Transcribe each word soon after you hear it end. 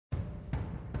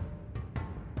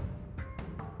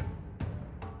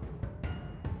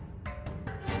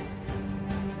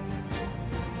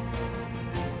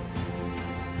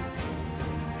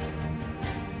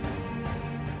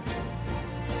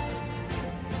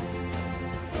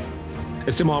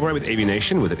It's Tim Albright with AV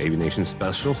Nation with an AV Nation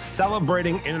special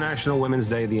celebrating International Women's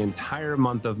Day the entire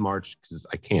month of March because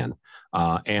I can.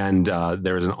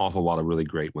 There's an awful lot of really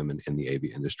great women in the AV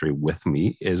industry. With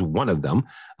me is one of them,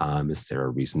 Ms.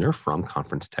 Sara Reasner from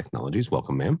Conference Technologies.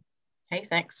 Welcome, ma'am. Hey,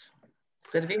 thanks.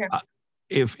 Good to be here.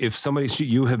 If somebody,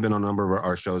 you have been on a number of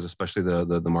our shows, especially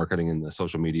the marketing and the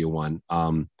social media one.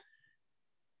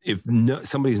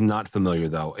 Somebody's not familiar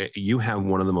though, you have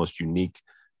one of the most unique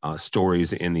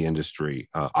stories in the industry,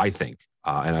 I think.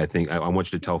 And I think I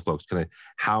want you to tell folks kind of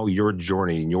how your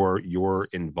journey and your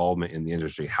involvement in the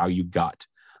industry, how you got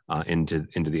into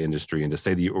the industry, and to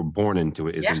say that you were born into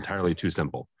it is entirely too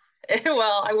simple.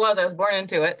 Well, I was born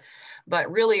into it,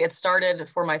 but really it started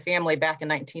for my family back in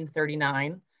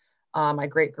 1939. My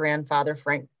great-grandfather,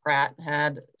 Frank Pratt,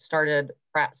 had started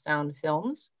Pratt Sound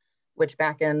Films, which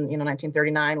back in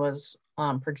 1939 was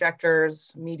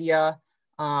projectors, media,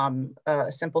 a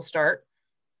simple start.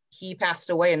 He passed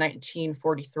away in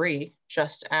 1943,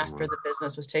 just after the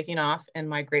business was taking off, and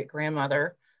my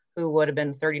great-grandmother, who would have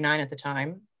been 39 at the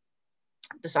time,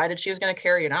 decided she was going to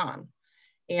carry it on.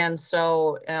 And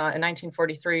so in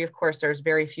 1943, of course, there's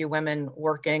very few women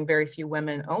working, very few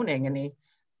women owning any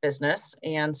business.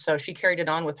 And so she carried it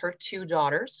on with her two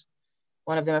daughters.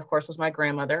 One of them, of course, was my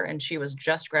grandmother, and she was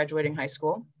just graduating high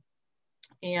school.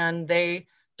 And they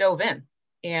dove in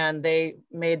and they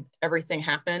made everything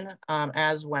happen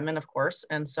as women, of course.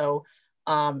 And so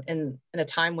in a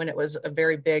time when it was a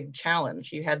very big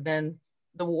challenge, you had then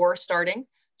the war starting.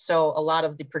 So a lot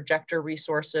of the projector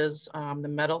resources, the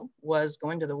metal was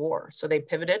going to the war. So they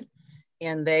pivoted,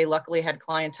 and they luckily had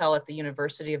clientele at the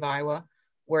University of Iowa,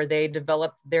 where they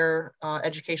developed their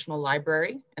educational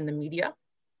library and the media,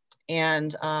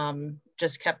 and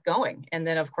just kept going. And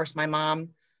then, of course, my mom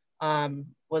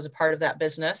was a part of that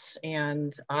business,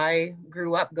 and I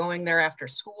grew up going there after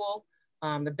school.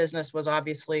 The business was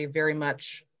obviously very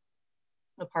much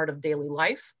a part of daily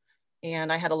life,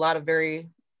 and I had a lot of very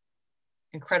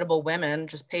incredible women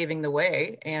just paving the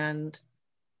way, and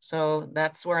so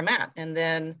that's where I'm at. And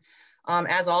then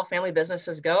as all family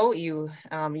businesses go, you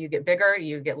get bigger,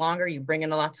 you get longer, you bring in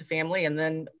lots of family, and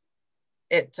then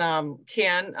it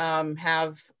can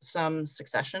have some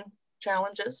succession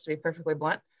challenges, to be perfectly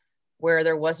blunt, where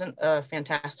there wasn't a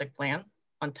fantastic plan.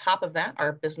 On top of that,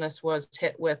 our business was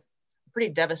hit with a pretty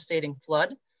devastating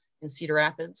flood in Cedar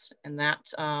Rapids, and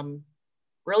that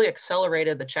really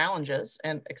accelerated the challenges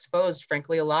and exposed,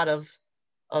 frankly, a lot of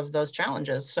those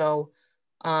challenges. So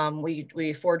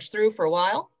we forged through for a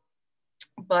while,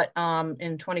 but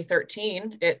in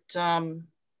 2013, it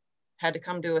had to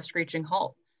come to a screeching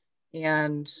halt.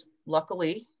 And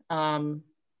luckily,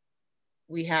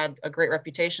 we had a great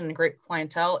reputation and great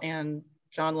clientele, and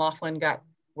John Laughlin got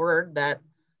word that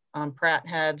Pratt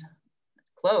had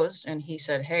closed, and he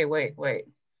said, hey, wait,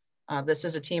 this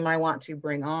is a team I want to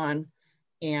bring on.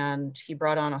 And he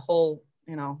brought on a whole,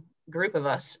 group of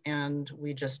us, and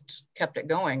we just kept it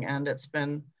going. And it's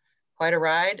been quite a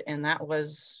ride. And that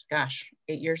was, 8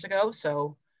 years ago.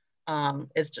 So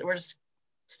we're just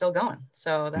still going.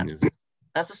 So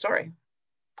that's the story.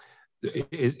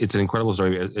 It's an incredible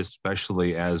story,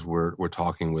 especially as we're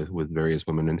talking with various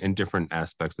women in different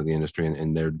aspects of the industry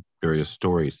and their various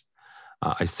stories.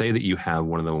 I say that you have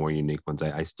one of the more unique ones.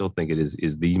 I still think it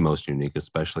is the most unique,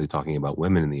 especially talking about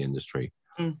women in the industry.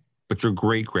 Mm. But your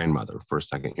great-grandmother, for a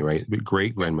second, you're right?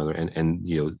 Great-grandmother, yes.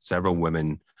 and several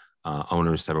women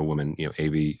owners, several women,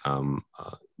 AV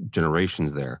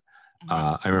generations there.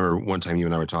 I remember one time you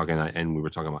and I were talking, and we were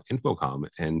talking about Infocom,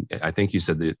 and I think you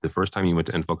said that the first time you went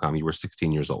to Infocom, you were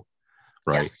 16 years old,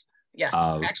 right? Yes.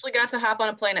 Actually got to hop on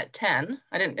a plane at 10.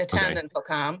 I didn't attend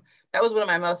Infocom. That was one of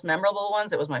my most memorable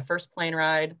ones. It was my first plane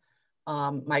ride.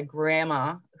 My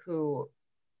grandma, who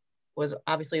was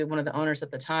obviously one of the owners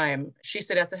at the time, she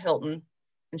stayed at the Hilton,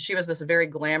 and she was this very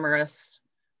glamorous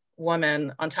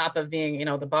woman on top of being,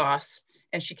 the boss.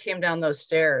 And she came down those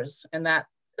stairs, and that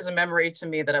is a memory to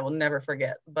me that I will never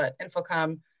forget. But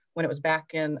Infocom, when it was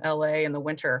back in LA in the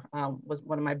winter, was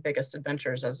one of my biggest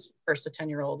adventures as first a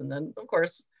 10-year-old, and then of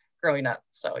course growing up.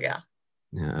 So yeah,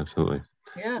 absolutely.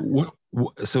 Yeah.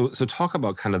 So talk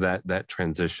about kind of that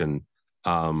transition,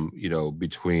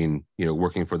 between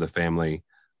working for the family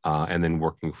and then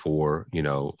working for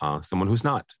someone who's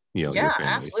not your family.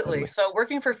 Absolutely. So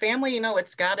working for family,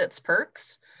 it's got its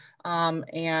perks,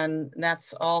 and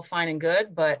that's all fine and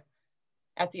good, but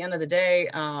at the end of the day,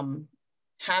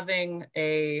 having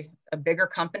a bigger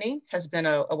company has been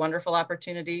a wonderful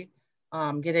opportunity.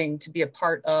 Getting to be a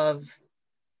part of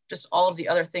just all of the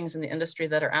other things in the industry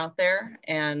that are out there,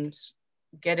 and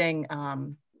getting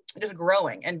just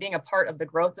growing and being a part of the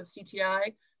growth of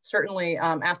CTI. Certainly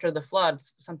after the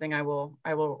floods, something I will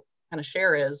kind of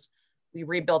share is we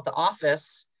rebuilt the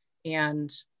office, and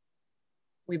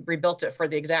we rebuilt it for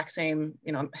the exact same,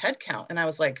 head count. And I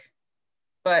was like,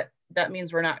 but that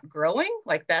means we're not growing.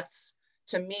 Like, that's,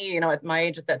 to me, at my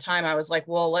age at that time, I was like,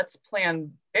 well, let's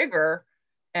plan bigger.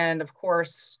 And of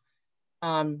course,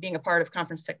 being a part of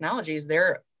Conference Technologies,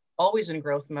 they're always in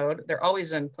growth mode. They're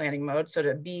always in planning mode. So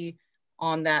to be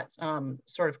on that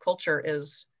sort of culture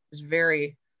is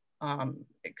very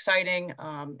exciting,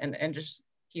 and just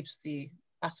keeps the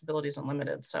possibilities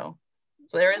unlimited. So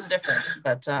there is a difference,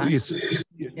 but Yes,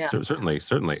 yeah. certainly.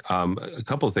 A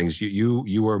couple of things.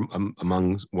 You were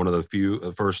among one of the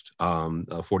few first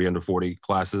 40 under 40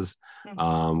 classes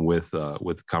with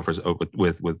conference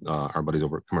with our buddies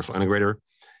over at Commercial Integrator.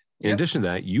 In addition to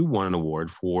that, you won an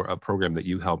award for a program that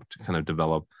you helped kind of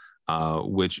develop,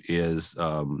 which is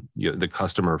the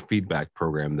customer feedback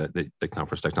program that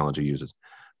Conference Technology uses.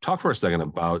 Talk for a second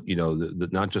about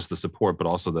not just the support, but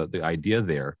also the idea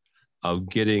there of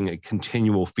getting a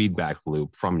continual feedback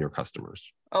loop from your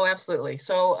customers. Oh, absolutely.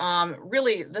 So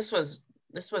really, this was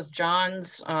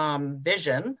John's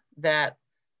vision that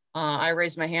I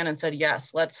raised my hand and said,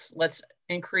 yes, let's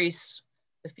increase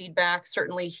the feedback.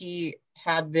 Certainly he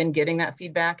had been getting that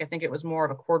feedback. I think it was more of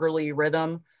a quarterly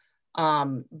rhythm.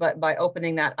 But by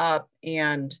opening that up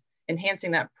and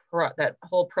enhancing that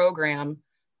whole program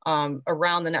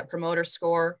around the Net Promoter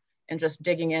Score and just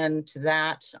digging into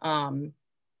that,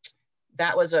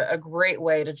 that was a great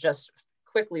way to just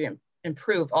quickly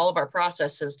improve all of our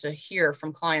processes, to hear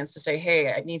from clients to say,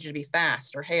 hey, I need you to be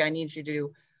fast, or hey, I need you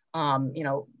to,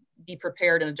 be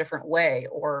prepared in a different way,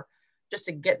 or just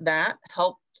to get that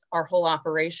helped our whole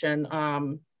operation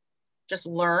just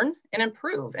learn and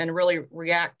improve and really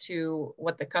react to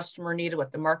what the customer needed,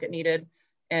 what the market needed.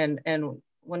 And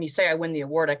when you say I win the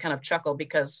award, I kind of chuckle,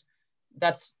 because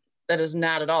that is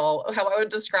not at all how I would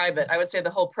describe it. I would say the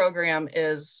whole program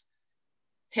is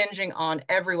hinging on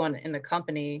everyone in the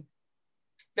company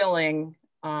filling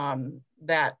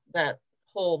that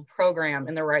whole program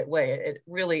in the right way. It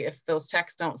really, if those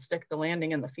techs don't stick the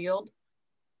landing in the field,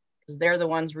 because they're the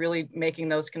ones really making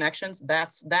those connections,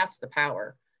 that's the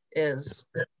power, is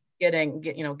getting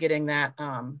that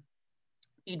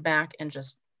feedback and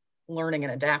just learning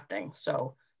and adapting.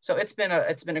 So it's been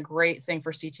a great thing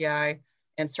for CTI,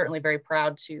 and certainly very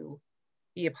proud to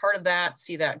be a part of that,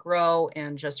 see that grow,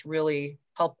 and just really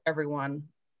help everyone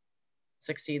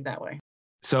succeed that way.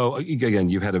 So again,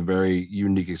 you've had a very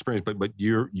unique experience, but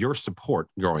your support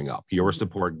growing up, your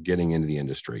support getting into the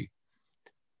industry,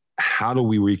 how do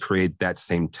we recreate that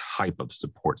same type of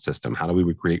support system? How do we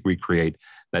recreate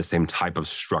that same type of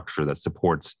structure that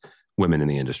supports women in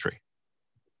the industry?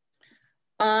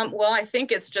 Well, I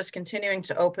think it's just continuing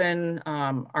to open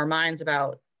our minds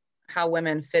about how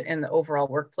women fit in the overall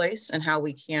workplace, and how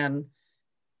we can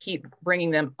keep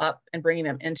bringing them up and bringing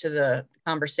them into the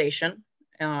conversation.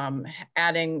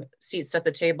 Adding seats at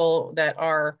the table that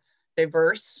are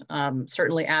diverse,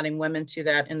 certainly adding women to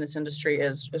that in this industry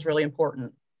is really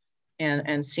important.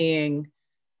 And seeing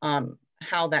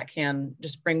how that can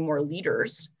just bring more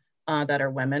leaders that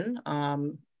are women,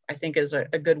 I think is a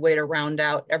good way to round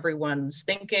out everyone's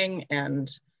thinking,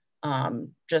 and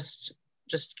just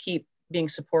keep being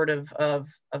supportive of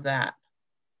that.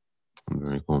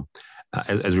 Very cool.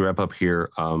 As we wrap up here,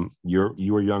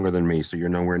 you are younger than me, so you're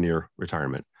nowhere near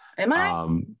retirement. Am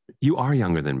I? You are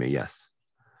younger than me, yes.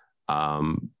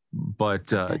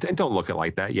 But okay. Don't look at it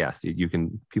like that. Yes,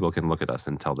 people can look at us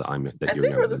and tell that you're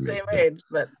younger we're the same age,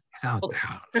 but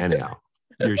anyhow,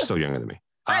 you're still younger than me.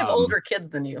 I have older kids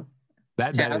than you.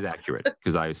 That is accurate,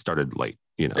 because I started late.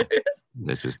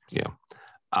 That's just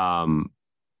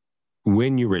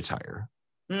when you retire,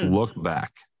 look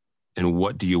back, and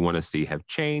what do you want to see have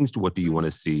changed? What do you want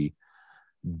to see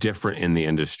different in the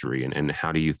industry, and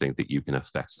how do you think that you can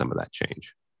affect some of that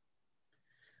change?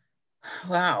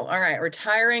 Wow. All right.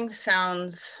 Retiring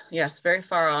sounds, yes, very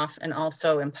far off, and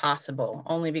also impossible,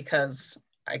 only because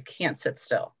I can't sit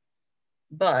still.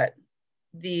 But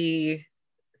the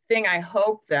thing I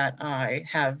hope that I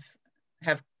have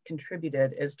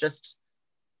contributed is just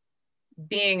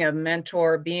being a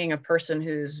mentor, being a person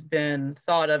who's been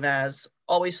thought of as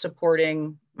always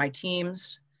supporting my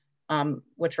teams,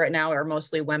 which right now are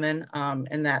mostly women,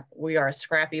 and that we are a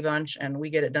scrappy bunch and we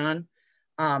get it done.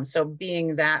 So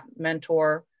being that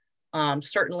mentor,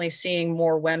 certainly seeing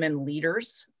more women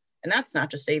leaders, and that's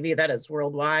not just AV, that is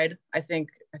worldwide. I think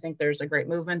there's a great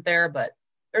movement there, but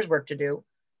there's work to do.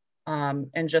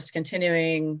 And just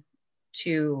continuing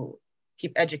to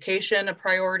keep education a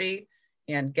priority,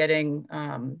 and getting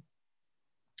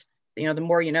the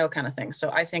more you know kind of thing. So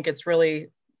I think it's really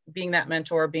being that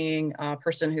mentor, being a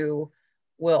person who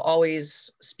will always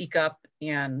speak up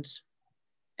and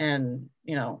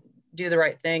do the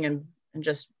right thing and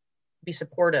just be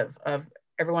supportive of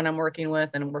everyone I'm working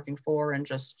with and working for, and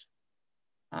just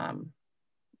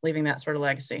leaving that sort of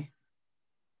legacy.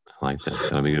 I like that.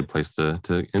 That'll be a good place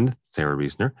to end. Sara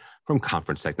Reasner from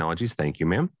Conference Technologies. Thank you,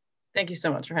 ma'am. Thank you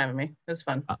so much for having me. It was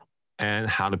fun. And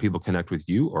how do people connect with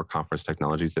you or Conference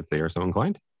Technologies if they are so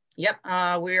inclined? Yep.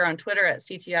 We are on Twitter at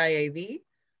CTIAV.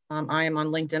 I am on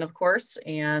LinkedIn, of course,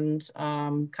 and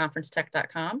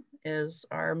conferencetech.com is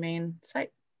our main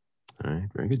site. All right,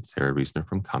 very good. Sara Reasner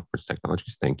from Conference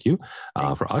Technologies. Thank you.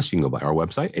 For us, you can go by our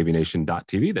website,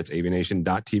 avnation.tv. That's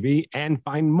avnation.tv, and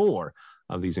find more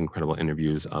of these incredible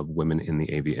interviews of women in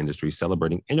the AV industry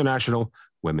celebrating International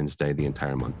Women's Day the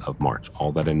entire month of March.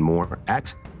 All that and more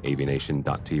at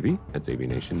avnation.tv. That's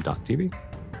avnation.tv.